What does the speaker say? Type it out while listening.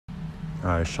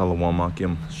Shalom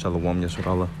Akim, Shalom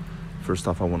Yeshua. First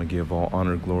off, I want to give all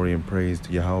honor, glory, and praise to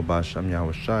Yahawah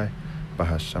Yahawashi,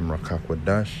 Bahasham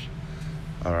Rakakwadash.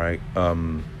 All right.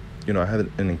 I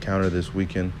had an encounter this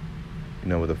weekend,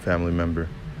 with a family member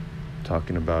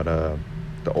talking about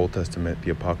the Old Testament,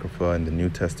 the Apocrypha, and the New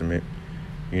Testament.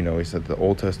 He said the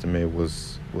Old Testament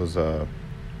was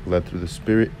led through the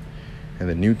Spirit, and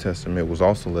the New Testament was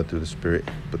also led through the Spirit,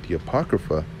 but the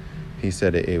Apocrypha, he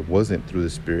said it wasn't through the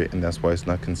Spirit, and that's why it's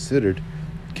not considered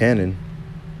canon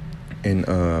in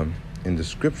the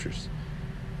scriptures.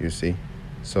 You see,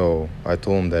 so I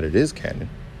told him that it is canon,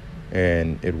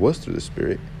 and it was through the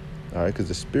Spirit. All right, because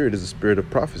the Spirit is a spirit of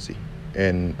prophecy,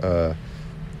 and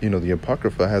the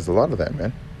Apocrypha has a lot of that,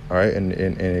 man. All right, and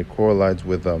it correlates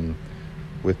with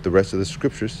the rest of the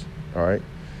scriptures. All right,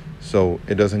 so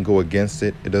it doesn't go against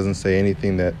it. It doesn't say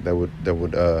anything that would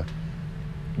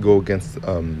go against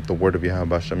the word of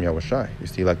Yahawashi. You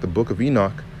see, like the book of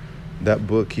Enoch, that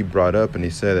book he brought up, and he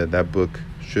said that book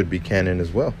should be canon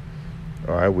as well.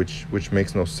 All right, which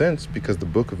makes no sense, because the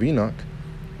book of Enoch,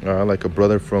 like a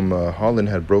brother from Holland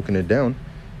had broken it down.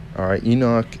 All right,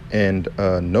 Enoch and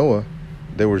Noah,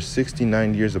 they were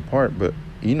 69 years apart, but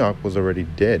Enoch was already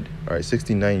dead. All right,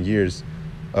 69 years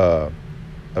of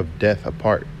death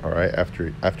apart. All right,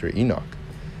 after Enoch.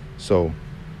 So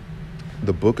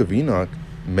the book of Enoch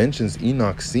mentions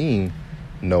Enoch seeing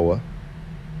Noah.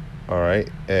 All right,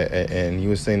 and he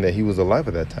was saying that he was alive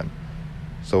at that time.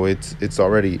 So it's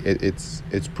already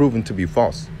it's proven to be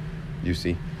false. You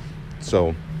see,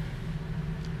 so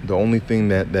the only thing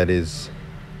that is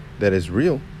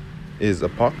real is the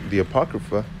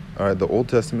Apocrypha. All right, the Old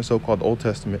Testament, so-called Old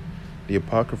Testament, the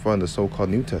Apocrypha, and the so-called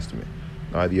New Testament.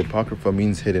 The Apocrypha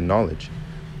means hidden knowledge.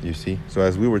 You see, so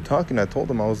as we were talking, I told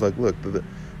him, I was like, look,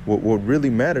 what really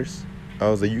matters, I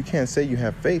was like, you can't say you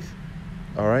have faith,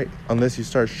 all right, unless you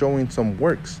start showing some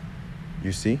works.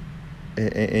 You see,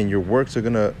 and your works are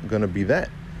gonna be that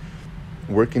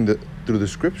working through the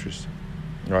scriptures,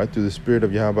 all right, through the Spirit of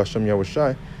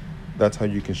Yahawashi. That's how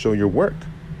you can show your work.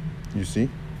 You see,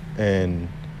 and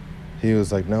he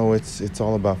was like, no, it's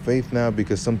all about faith now,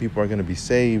 because some people are gonna be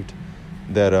saved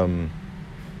that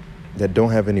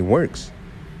don't have any works.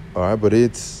 All right, but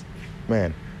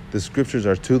man, the scriptures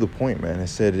are to the point, man. It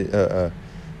said,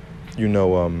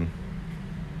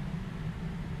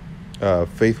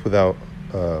 faith without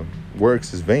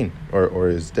works is vain, or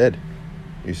is dead.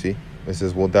 You see, it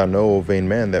says, "Wilt thou know, O vain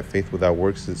man, that faith without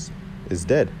works is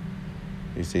dead."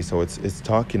 You see, so it's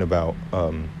talking about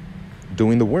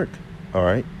doing the work. All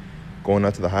right, going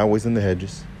out to the highways and the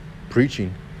hedges,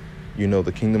 preaching.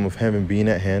 The kingdom of heaven being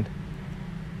at hand.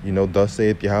 Thus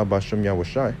saith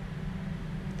Yahawashi,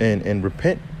 and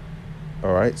repent.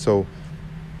 All right, so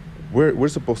we're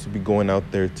supposed to be going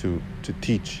out there to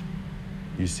teach.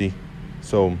 You see,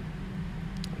 so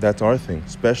that's our thing,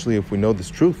 especially if we know this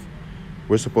truth.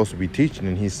 We're supposed to be teaching,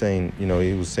 and he's saying, he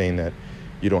was saying that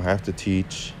you don't have to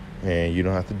teach, and you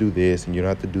don't have to do this, and you don't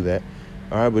have to do that.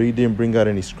 All right, but he didn't bring out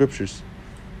any scriptures.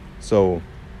 So,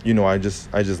 I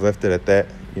just left it at that.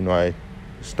 I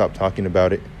stopped talking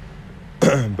about it.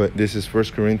 But this is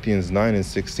 1 Corinthians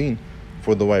 9:16.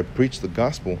 For though I preach the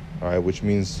gospel, all right, which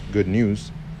means good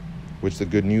news, which the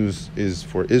good news is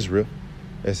for Israel,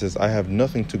 it says, I have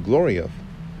nothing to glory of,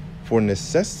 for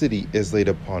necessity is laid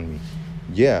upon me.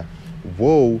 Yeah,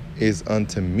 woe is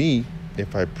unto me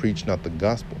if I preach not the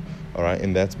gospel. All right,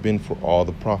 and that's been for all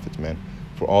the prophets, man.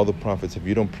 For all the prophets, if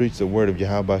you don't preach the word of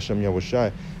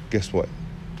Yahawashi, guess what?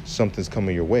 Something's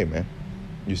coming your way, man.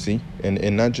 You see,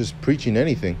 and not just preaching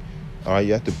anything. All right,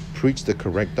 you have to preach the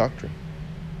correct doctrine.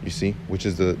 You see, which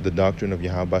is the doctrine of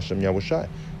Yahawashi,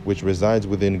 which resides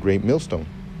within Great Millstone.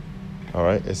 All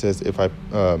right, it says, if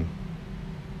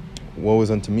woe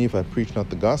is unto me if I preach not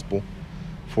the gospel,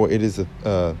 for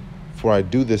I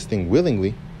do this thing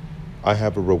willingly, I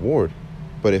have a reward.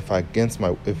 But if against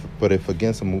my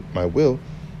will,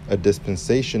 a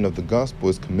dispensation of the gospel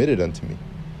is committed unto me.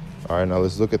 All right, now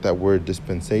let's look at that word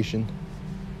dispensation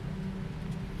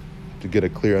to get a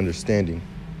clear understanding.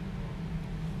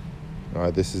 All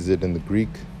right, this is it in the Greek.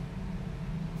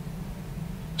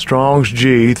 Strong's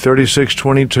G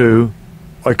 3622,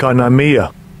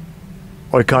 oikonomia.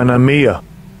 Oikonomia.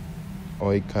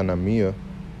 Oikonomia,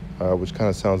 which kind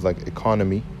of sounds like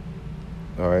economy.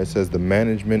 All right, it says the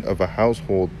management of a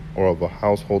household or of a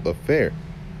household affair.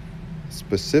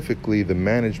 Specifically, the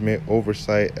management,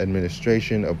 oversight,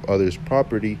 administration of others'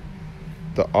 property,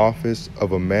 the office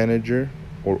of a manager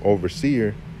or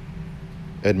overseer,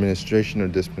 administration or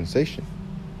dispensation.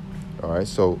 All right,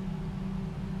 so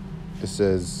it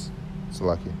says,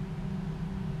 Salakia,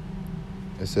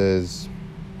 it says,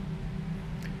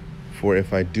 For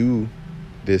if I do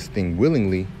this thing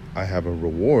willingly, I have a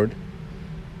reward.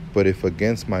 But if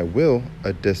against my will,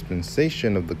 a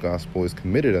dispensation of the gospel is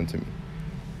committed unto me.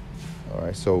 All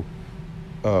right, so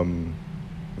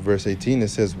verse 18, it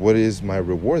says, what is my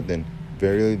reward then?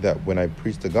 Verily, that when I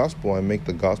preach the gospel, I make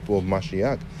the gospel of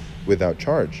Mashiach without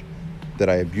charge, that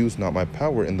I abuse not my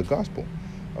power in the gospel.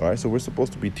 All right, so we're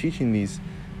supposed to be teaching these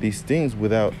things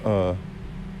without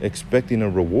expecting a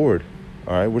reward.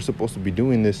 All right, we're supposed to be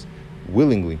doing this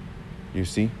willingly. You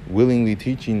see, willingly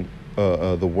teaching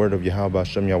the word of Yahawah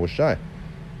Shem Yahawashi.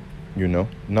 You know,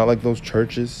 not like those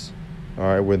churches, all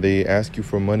right, where they ask you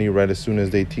for money right as soon as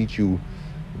they teach you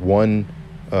one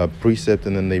precept,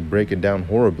 and then they break it down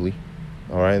horribly,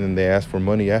 all right, and then they ask for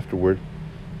money afterward,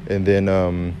 and then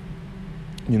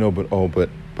you know, but all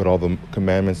the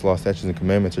commandments, law, statutes, and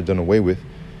commandments are done away with.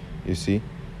 You see,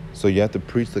 so you have to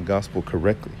preach the gospel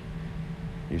correctly.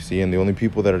 You see, and the only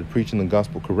people that are preaching the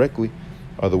gospel correctly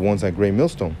are the ones at Great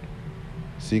Millstone.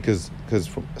 See, because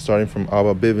starting from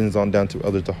Abba Bivens on down to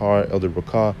Elder Tahar, Elder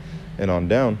Rakah, and on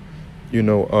down, you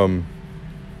know,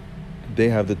 they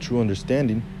have the true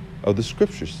understanding of the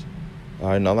scriptures. All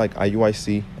right, not like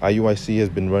IUIC. IUIC has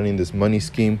been running this money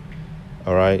scheme,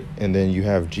 all right, and then you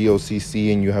have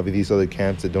GOCC, and you have these other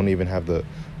camps that don't even have the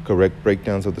correct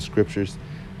breakdowns of the scriptures.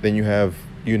 Then you have,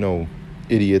 you know,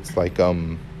 idiots like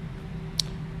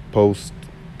Post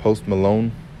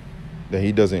Malone, that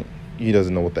he doesn't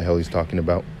know what the hell he's talking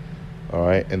about. All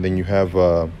right, and then you have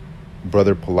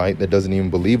Brother Polite that doesn't even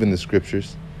believe in the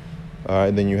scriptures. All right,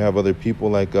 and then you have other people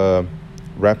like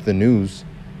Rap the News,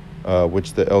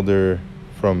 which the elder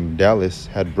from Dallas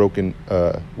had broken.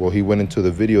 Well, he went into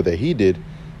the video that he did,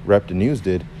 Rap the News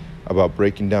did, about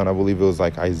breaking down, I believe it was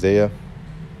like Isaiah.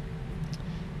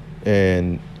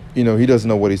 And, you know, he doesn't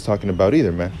know what he's talking about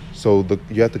either, man. So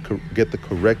you have to get the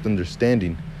correct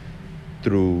understanding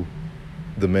through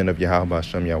the men of Yahawah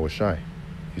Shem Yahawashi.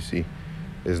 You see,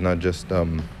 it's not just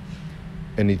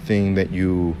anything that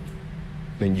you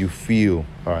feel,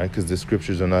 all right, because the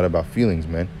scriptures are not about feelings,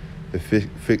 man.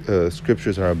 The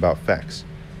scriptures are about facts,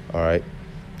 all right.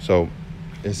 So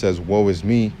it says, woe is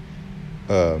me,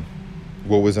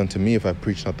 woe is unto me if I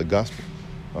preach not the gospel.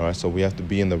 All right, so we have to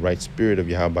be in the right spirit of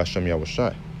Yahawah Shem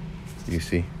Yahawashi. You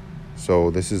see, so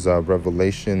this is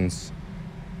Revelations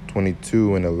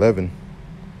 22:11.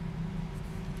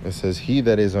 It says, he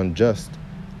that is unjust,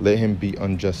 let him be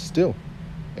unjust still.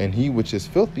 And he which is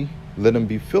filthy, let him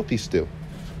be filthy still.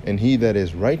 And he that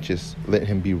is righteous, let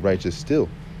him be righteous still.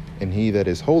 And he that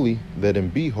is holy, let him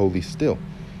be holy still.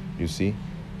 You see?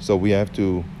 So we have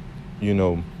to, you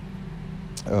know,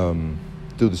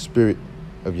 through the spirit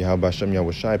of Yahawah Shem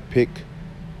Yahawashi, pick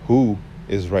who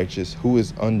is righteous, who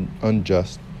is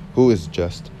unjust, who is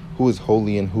just, who is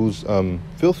holy, and who's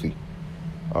filthy.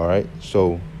 All right,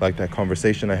 so like that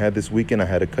conversation I had this weekend, I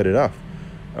had to cut it off.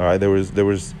 All right, there was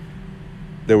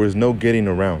no getting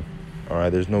around. All right,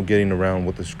 there's no getting around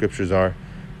what the scriptures are.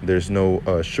 There's no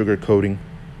sugarcoating.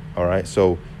 All right,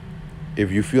 so if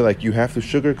you feel like you have to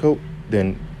sugarcoat,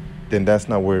 then that's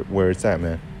not where it's at,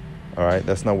 man. All right,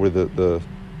 that's not where the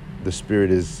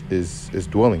spirit is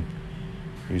dwelling.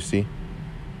 You see,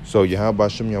 so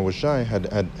Yahawah Shem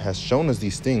Yahawashi has shown us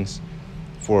these things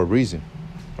for a reason.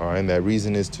 All right, and that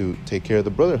reason is to take care of the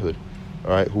brotherhood.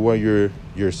 All right, who are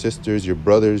your sisters, your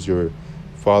brothers, your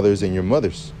fathers, and your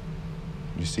mothers?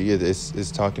 You see,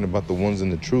 it's talking about the ones in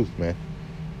the truth, man.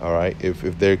 All right, if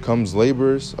there comes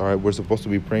laborers, all right, we're supposed to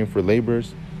be praying for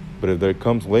laborers, but if there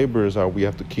comes laborers, we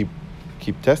have to keep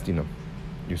testing them.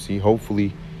 You see,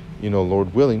 hopefully, you know,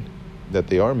 Lord willing, that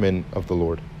they are men of the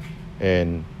Lord,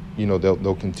 and you know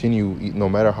they'll continue, no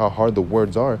matter how hard the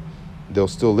words are, they'll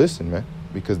still listen, man,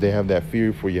 because they have that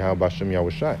fear for Yahawah Shem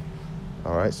Yahawashi.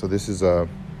 All right, so this is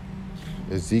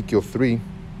Ezekiel 3,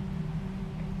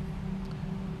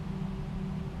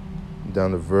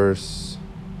 down to verse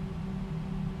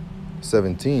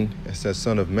 17. It says,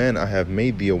 Son of man, I have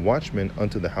made thee a watchman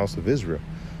unto the house of Israel.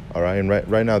 All right, and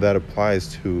right now that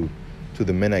applies to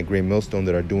the men at Great Millstone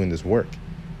that are doing this work.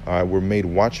 All right, we're made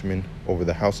watchmen over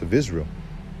the house of Israel.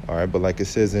 All right, but like it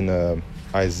says in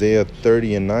Isaiah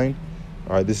 30:9,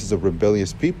 all right, this is a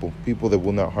rebellious people that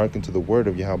will not hearken to the word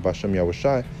of Yahawah Shem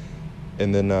Yahawashi.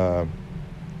 And then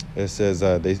it says,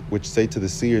 they which say to the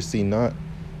seer, see not,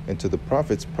 and to the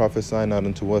prophets, prophesy not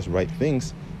unto us right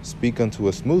things, speak unto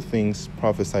us smooth things,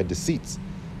 prophesy deceits.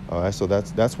 All right, so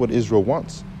that's what Israel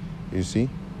wants, you see.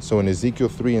 So in Ezekiel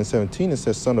 3:17, it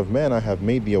says, Son of man, I have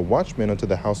made thee a watchman unto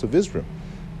the house of Israel.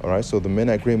 All right, so the men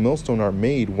at Great Millstone are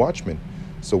made watchmen.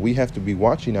 So we have to be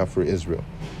watching out for Israel,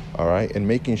 all right, and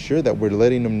making sure that we're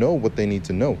letting them know what they need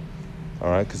to know, all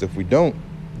right, because if we don't,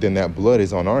 then that blood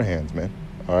is on our hands, man.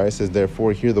 All right, it says,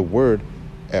 therefore, hear the word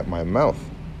at my mouth.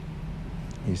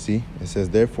 You see, it says,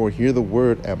 therefore, hear the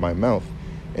word at my mouth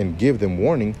and give them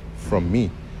warning from me.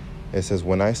 It says,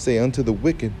 when I say unto the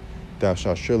wicked, thou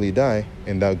shalt surely die,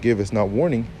 and thou givest not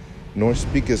warning, nor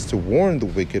speakest to warn the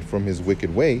wicked from his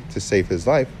wicked way to save his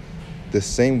life, the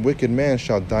same wicked man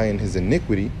shall die in his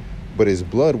iniquity, but his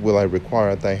blood will I require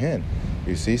at thy hand.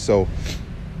 You see, so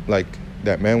like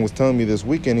that man was telling me this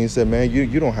weekend, he said, man,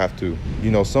 you don't have to,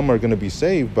 some are going to be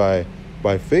saved by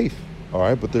faith, all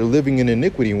right, but they're living in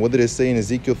iniquity. And what did it say in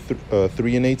Ezekiel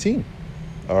 3:18?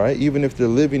 All right, even if they're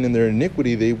living in their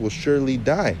iniquity, they will surely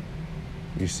die.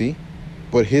 You see,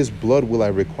 but his blood will I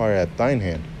require at thine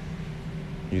hand.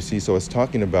 You see, so it's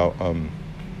talking about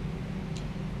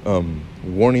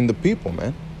warning the people,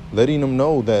 man, letting them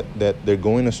know that they're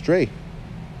going astray.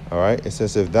 All right, it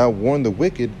says, if thou warn the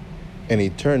wicked, and he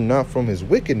turn not from his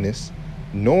wickedness,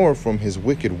 nor from his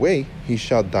wicked way, he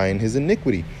shall die in his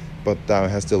iniquity, but thou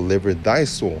hast delivered thy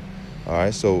soul. All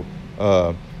right, so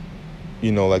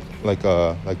like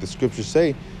the scriptures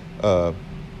say, what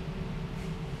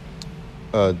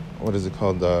is it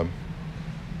called?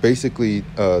 Basically,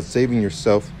 saving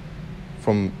yourself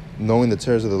from knowing the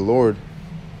terrors of the Lord.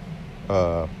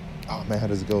 Oh man, how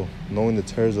does it go? Knowing the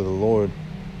terrors of the Lord,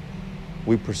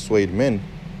 we persuade men.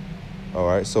 All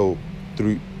right, so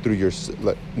through your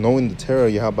knowing the terror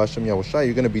of Yahawashi,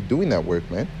 you're going to be doing that work,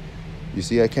 man. You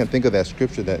see, I can't think of that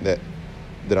scripture that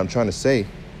I'm trying to say,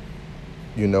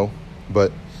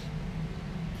 but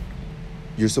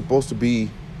you're supposed to be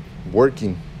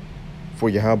working for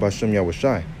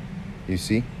Yahawashi, you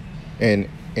see, and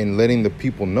letting the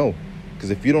people know. Because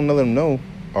if you don't let them know,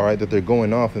 all right, that they're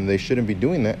going off and they shouldn't be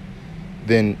doing that,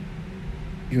 then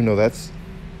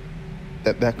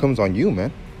that comes on you,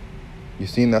 man. You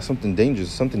see, and that's something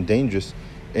dangerous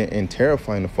and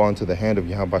terrifying to fall into the hand of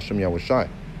Yahawashi.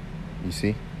 You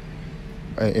see,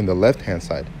 in the left hand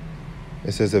side,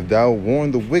 it says, if thou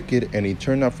warn the wicked and he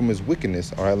turn not from his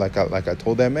wickedness, all right, like I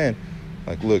told that man,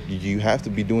 like, look, you have to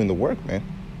be doing the work, man.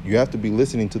 You have to be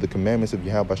listening to the commandments of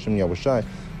Yahawashi.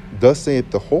 Thus saith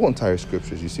the whole entire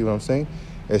scriptures. You see what I'm saying?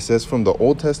 It says from the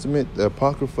Old Testament, the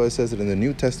Apocrypha, it says it in the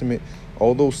New Testament,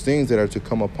 all those things that are to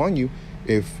come upon you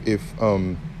if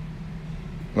you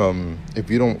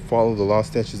don't follow the law,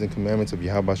 statutes, and commandments of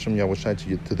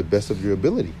Yahawashi to the best of your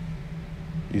ability.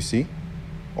 You see,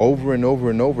 over and over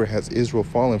and over has Israel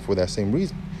fallen for that same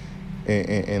reason.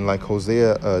 And like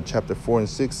Hosea chapter 4 and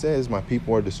 6 says, my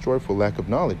people are destroyed for lack of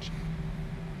knowledge.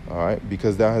 All right,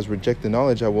 because thou hast rejected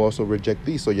knowledge, I will also reject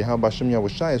thee. So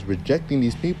Yahawashi is rejecting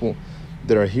these people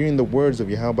that are hearing the words of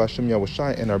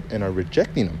Yahawashi and are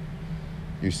rejecting them.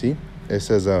 You see, it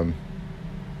says,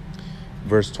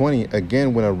 verse 20,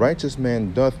 again, when a righteous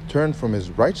man doth turn from his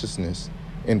righteousness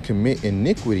and commit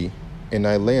iniquity, and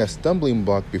I lay a stumbling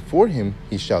block before him,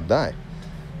 he shall die.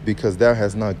 Because thou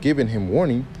hast not given him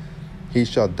warning, he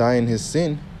shall die in his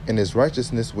sin, and his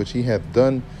righteousness which he hath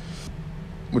done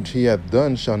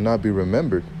shall not be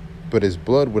remembered, but his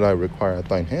blood would I require at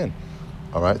thine hand.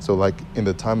 All right, so like in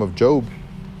the time of Job,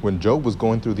 when Job was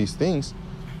going through these things,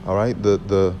 all right,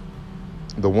 the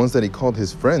ones that he called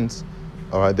his friends,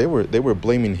 all right, they were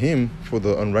blaming him for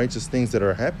the unrighteous things that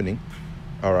are happening,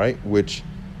 all right, which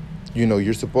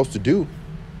you're supposed to do,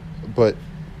 but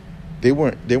they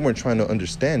weren't trying to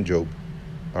understand Job.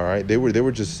 All right, they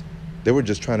were just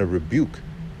trying to rebuke.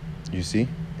 You see,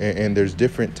 and there's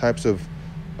different types of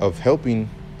helping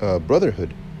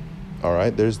brotherhood. All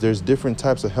right, there's different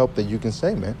types of help that you can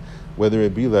say, man. Whether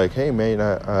it be like, hey man,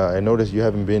 I noticed you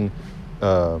haven't been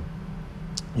going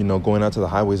out to the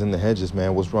highways and the hedges,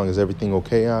 man. What's wrong? Is everything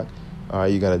okay, All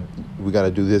right, we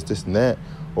gotta do this and that,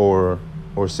 or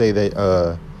say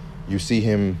that you see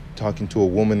him talking to a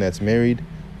woman that's married,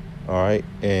 all right,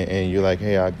 and you're like,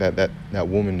 hey, that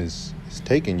woman is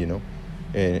taken,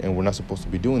 and we're not supposed to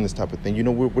be doing this type of thing.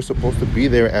 We're supposed to be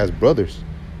there as brothers,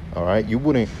 all right. You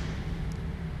wouldn't,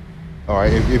 all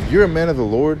right, if you're a man of the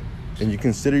Lord and you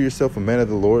consider yourself a man of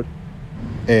the Lord,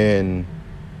 and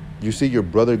you see your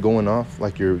brother going off,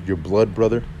 like your blood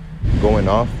brother going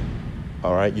off,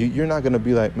 all right, you're not gonna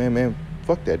be like, man,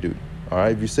 fuck that dude, all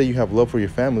right. If you say you have love for your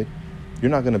family, you're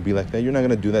not gonna be like that. You're not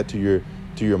gonna do that to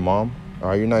your mom. All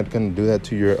right, you're not gonna do that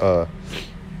to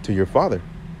your father.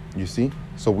 You see,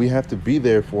 so we have to be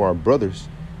there for our brothers,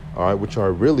 all right, which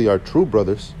are really our true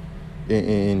brothers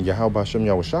in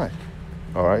Yahawashi.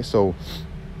 All right, so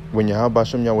when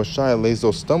Yahawashi lays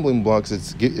those stumbling blocks,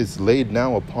 it's laid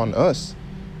now upon us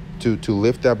to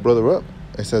lift that brother up.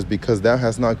 It says, because thou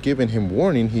hast not given him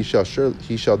warning, he shall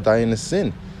die in his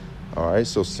sin. All right,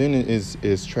 so sin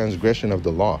is transgression of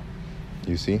the law.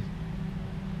 You see,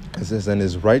 It says, and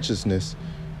his righteousness,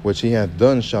 which he hath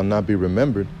done, shall not be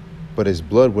remembered, but his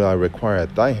blood will I require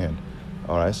at thy hand.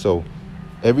 All right, so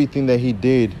everything that he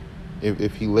did,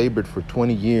 if he labored for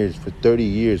 20 years, for 30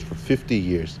 years, for 50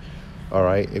 years, all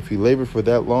right, if he labored for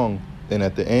that long, then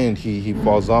at the end he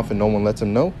falls off and no one lets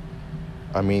him know,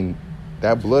 I mean,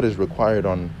 that blood is required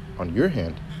on your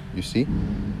hand, you see,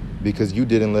 because you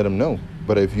didn't let him know.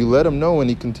 But if you let him know and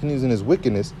he continues in his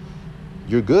wickedness,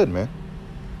 you're good, man.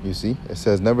 You see, it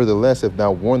says, nevertheless, if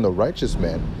thou warn the righteous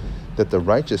man that the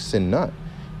righteous sin not,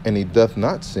 and he doth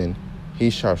not sin,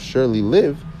 he shall surely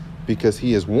live, because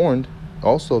he is warned.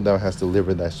 Also, thou hast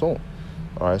delivered thy soul.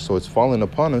 All right, so it's fallen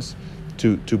upon us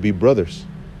to be brothers.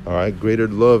 All right, greater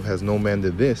love has no man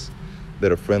than this,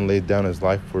 that a friend laid down his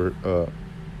life for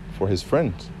his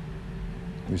friends.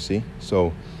 You see,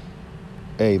 so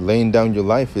hey, laying down your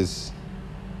life is,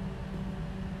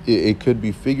 it could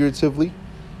be figuratively,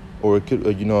 or it could,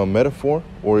 a metaphor,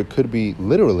 or it could be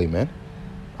literally, man.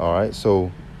 All right,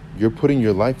 so you're putting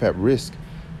your life at risk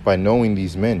by knowing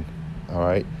these men. All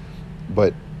right,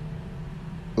 but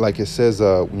like it says,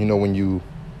 when you,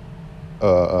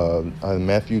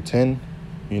 Matthew 10,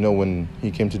 when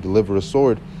he came to deliver a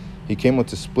sword, he came up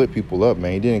to split people up,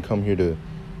 man. He didn't come here to,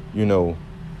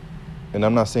 and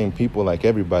I'm not saying people like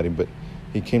everybody, but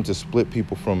he came to split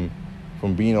people from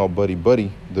being all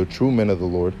buddy, the true men of the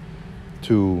Lord,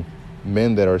 to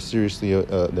men that are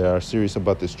serious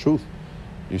about this truth,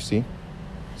 you see.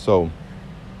 So,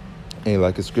 hey,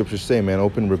 like the scriptures say, man,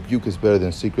 open rebuke is better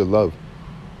than secret love.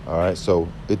 All right, so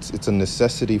it's a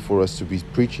necessity for us to be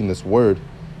preaching this word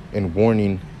and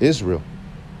warning Israel.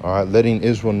 All right, letting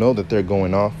Israel know that they're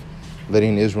going off,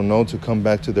 letting Israel know to come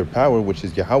back to their power, which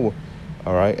is Yahawah,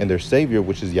 all right, and their savior,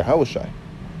 which is Yahawashi.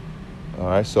 All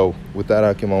right, so with that,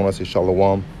 I want to say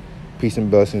shalom, peace and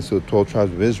blessings to the 12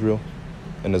 tribes of Israel.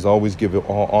 And as always, give it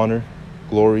all honor,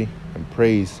 glory, and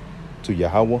praise to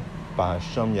Yahawah,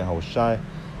 Bahasham Yahawashi,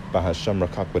 Bahasham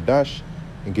Rakakwadash,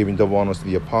 and giving double honors to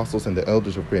the apostles and the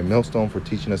elders of Great Millstone for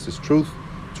teaching us this truth,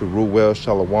 to rule well.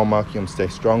 Shalom Akim, stay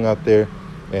strong out there,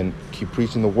 and keep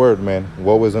preaching the word, man.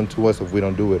 Woe is unto us if we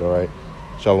don't do it, all right?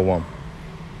 Shalom.